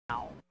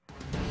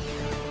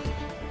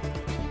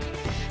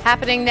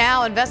Happening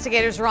now,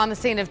 investigators are on the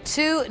scene of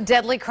two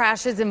deadly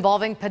crashes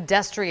involving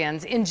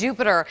pedestrians. In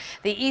Jupiter,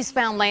 the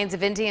eastbound lanes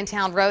of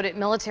Indiantown Road at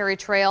Military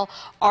Trail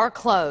are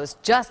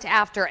closed. Just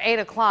after 8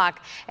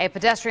 o'clock, a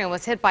pedestrian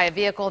was hit by a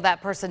vehicle.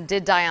 That person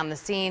did die on the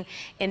scene.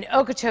 In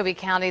Okeechobee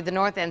County, the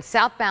north and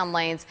southbound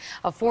lanes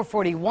of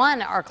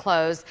 441 are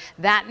closed.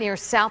 That near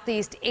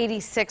Southeast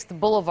 86th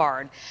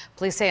Boulevard.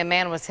 Police say a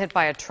man was hit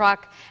by a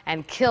truck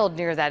and killed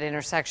near that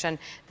intersection.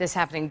 This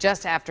happening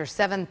just after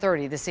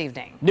 7:30 this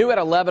evening. New at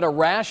 11, a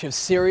rash of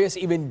serious,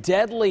 even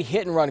deadly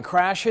hit-and-run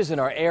crashes in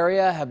our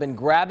area have been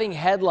grabbing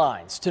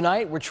headlines.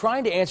 Tonight, we're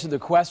trying to answer the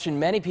question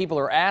many people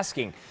are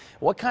asking: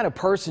 what kind of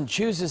person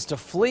chooses to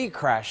flee a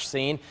crash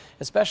scene,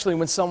 especially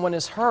when someone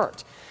is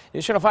hurt?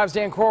 News Channel 5's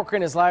Dan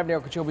Corcoran is live near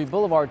Okeechobee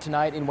Boulevard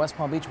tonight in West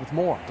Palm Beach with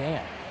more.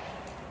 Dan.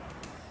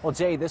 Well,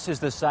 Jay, this is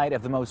the site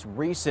of the most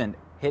recent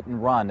hit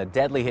and run, a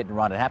deadly hit and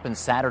run. It happened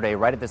Saturday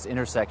right at this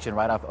intersection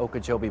right off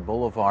Okeechobee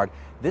Boulevard.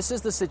 This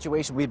is the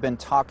situation we've been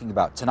talking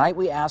about. Tonight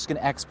we ask an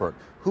expert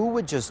who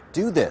would just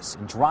do this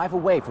and drive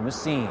away from a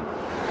scene.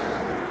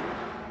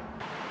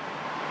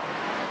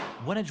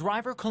 When a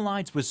driver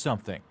collides with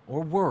something,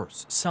 or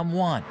worse,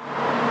 someone,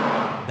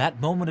 that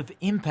moment of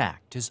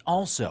impact is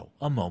also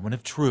a moment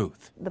of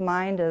truth. The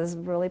mind is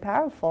really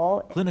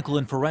powerful. Clinical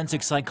and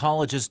forensic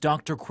psychologist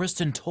Dr.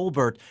 Kristen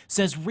Tolbert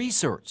says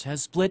research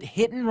has split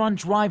hit-and-run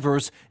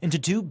drivers into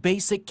two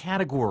basic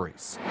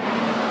categories.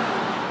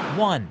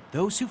 One,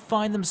 those who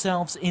find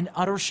themselves in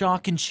utter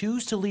shock and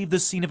choose to leave the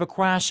scene of a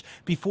crash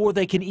before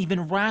they can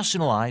even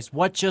rationalize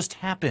what just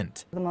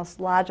happened. The most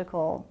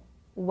logical,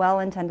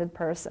 well-intended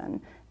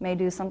person may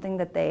do something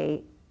that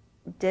they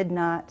did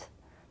not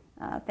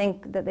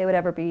think that they would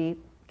ever be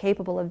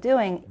capable of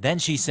doing. Then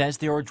she says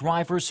there are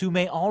drivers who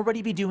may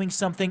already be doing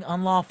something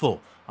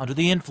unlawful, under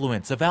the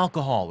influence of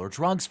alcohol or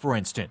drugs, for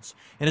instance.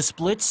 In a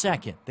split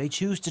second, they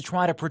choose to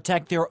try to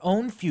protect their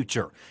own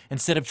future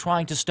instead of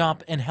trying to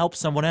stop and help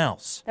someone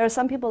else. There are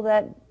some people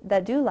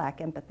that do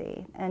lack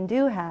empathy and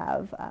do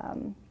have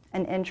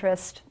an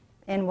interest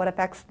in what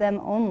affects them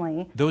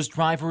only. Those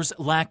drivers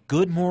lack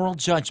good moral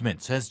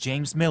judgment, says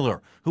James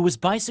Miller, who was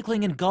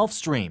bicycling in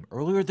Gulfstream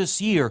earlier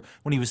this year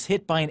when he was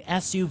hit by an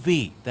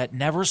SUV that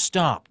never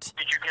stopped.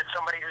 Did you get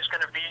somebody who's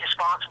going to be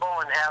responsible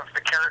and have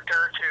the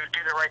character to do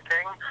the right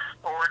thing?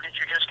 Or did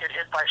you just get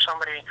hit by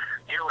somebody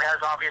who has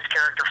obvious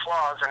character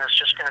flaws and is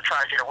just going to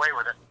try to get away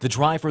with it? The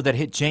driver that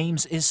hit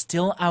James is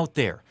still out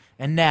there.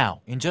 And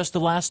now, in just the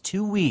last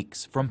 2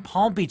 weeks, from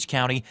Palm Beach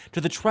County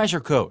to the Treasure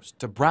Coast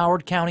to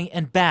Broward County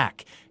and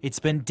back, it's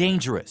been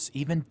dangerous,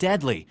 even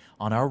deadly,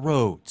 on our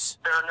roads.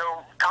 There are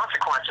no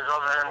consequences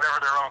other than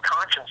whatever their own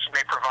conscience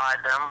may provide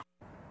them.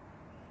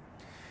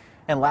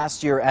 And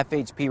last year,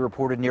 FHP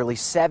reported nearly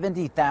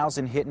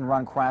 70,000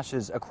 hit-and-run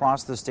crashes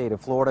across the state of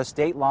Florida.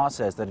 State law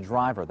says that a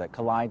driver that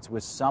collides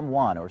with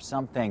someone or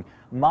something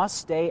must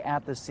stay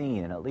at the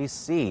scene and at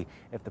least see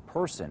if a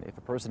person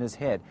is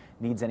hit,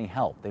 needs any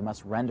help. They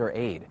must render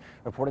aid.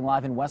 Reporting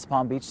live in West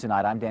Palm Beach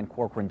tonight, I'm Dan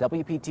Corcoran,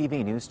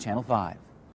 WPTV News Channel 5.